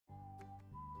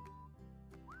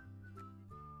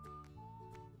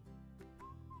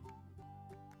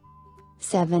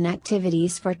7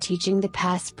 activities for teaching the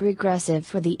past progressive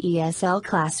for the ESL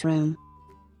classroom.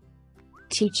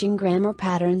 Teaching grammar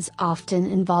patterns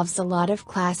often involves a lot of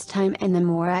class time, and the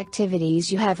more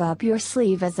activities you have up your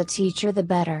sleeve as a teacher, the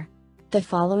better. The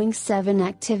following 7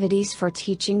 activities for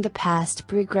teaching the past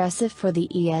progressive for the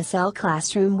ESL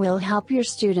classroom will help your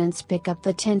students pick up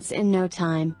the tense in no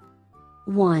time.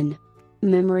 1.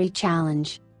 Memory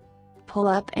challenge. Pull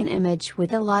up an image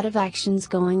with a lot of actions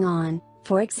going on,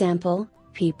 for example,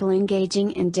 people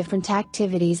engaging in different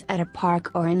activities at a park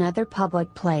or another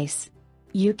public place.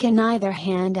 You can either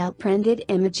hand out printed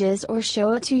images or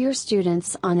show it to your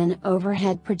students on an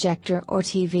overhead projector or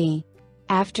TV.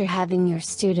 After having your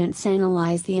students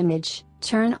analyze the image,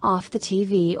 turn off the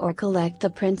TV or collect the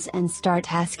prints and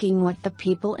start asking what the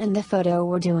people in the photo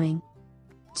were doing.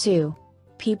 2.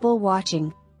 People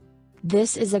watching.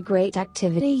 This is a great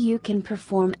activity you can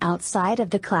perform outside of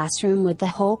the classroom with the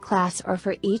whole class or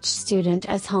for each student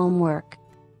as homework.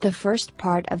 The first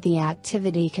part of the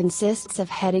activity consists of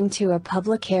heading to a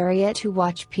public area to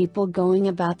watch people going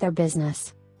about their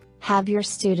business. Have your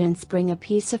students bring a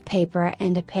piece of paper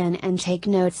and a pen and take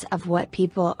notes of what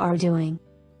people are doing.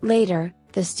 Later,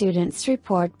 the students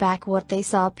report back what they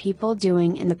saw people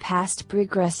doing in the past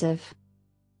progressive.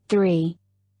 3.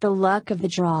 The luck of the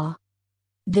draw.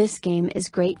 This game is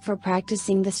great for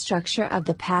practicing the structure of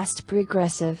the past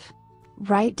progressive.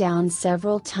 Write down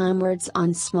several time words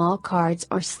on small cards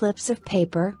or slips of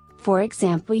paper, for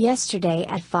example, yesterday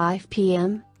at 5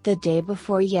 p.m., the day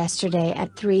before yesterday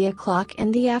at 3 o'clock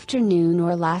in the afternoon,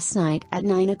 or last night at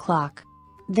 9 o'clock.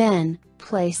 Then,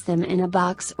 place them in a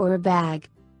box or a bag.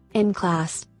 In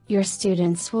class, your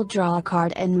students will draw a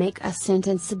card and make a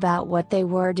sentence about what they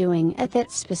were doing at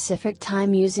that specific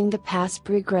time using the past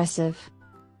progressive.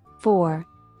 4.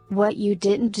 What you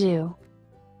didn't do.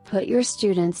 Put your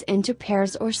students into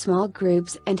pairs or small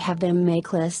groups and have them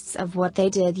make lists of what they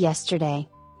did yesterday.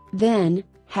 Then,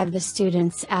 have the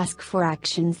students ask for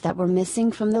actions that were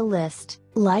missing from the list,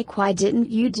 like why didn't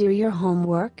you do your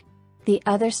homework? The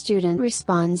other student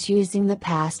responds using the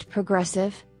past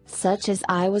progressive, such as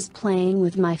I was playing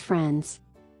with my friends.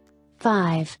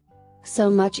 5. So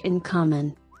much in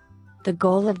common. The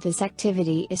goal of this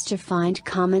activity is to find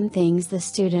common things the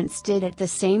students did at the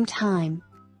same time.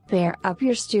 Pair up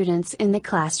your students in the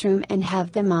classroom and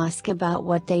have them ask about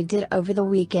what they did over the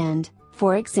weekend,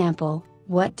 for example,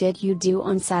 what did you do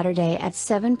on Saturday at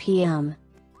 7 p.m.?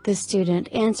 The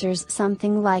student answers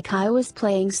something like I was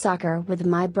playing soccer with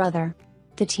my brother.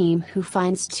 The team who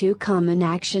finds 2 common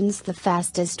actions the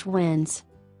fastest wins.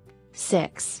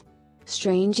 6.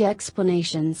 Strange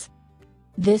explanations.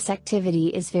 This activity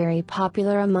is very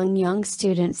popular among young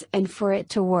students, and for it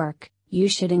to work, you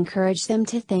should encourage them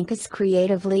to think as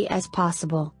creatively as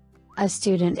possible. A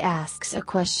student asks a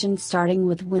question starting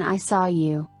with when I saw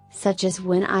you, such as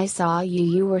when I saw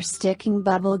you were sticking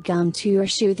bubble gum to your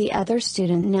shoe. The other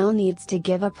student now needs to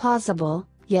give a plausible,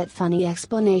 yet funny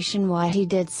explanation why he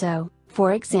did so,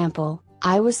 for example,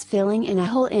 I was filling in a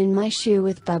hole in my shoe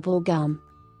with bubble gum.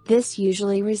 This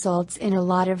usually results in a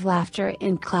lot of laughter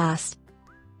in class.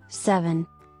 7.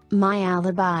 My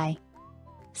alibi.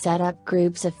 Set up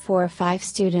groups of 4 or 5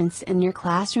 students in your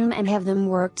classroom and have them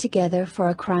work together for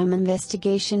a crime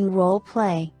investigation role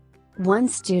play. One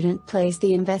student plays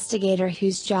the investigator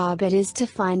whose job it is to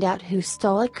find out who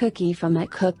stole a cookie from a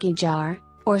cookie jar,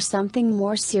 or something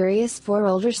more serious for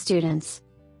older students.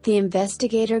 The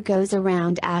investigator goes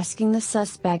around asking the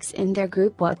suspects in their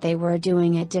group what they were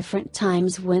doing at different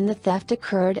times when the theft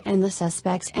occurred, and the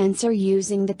suspects answer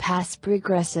using the past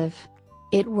progressive.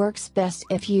 It works best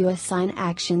if you assign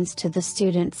actions to the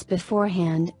students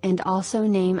beforehand and also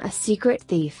name a secret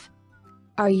thief.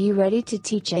 Are you ready to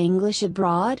teach English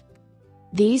abroad?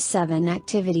 These 7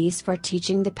 activities for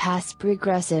teaching the past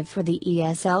progressive for the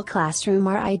ESL classroom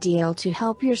are ideal to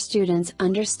help your students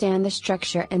understand the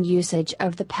structure and usage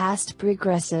of the past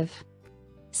progressive.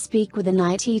 Speak with an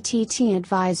ITTT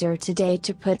advisor today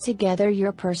to put together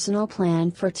your personal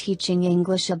plan for teaching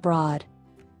English abroad.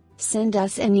 Send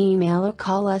us an email or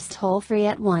call us toll-free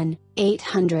at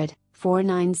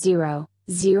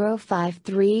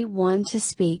 1-800-490-0531 to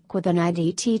speak with an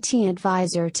ITTT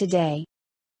advisor today.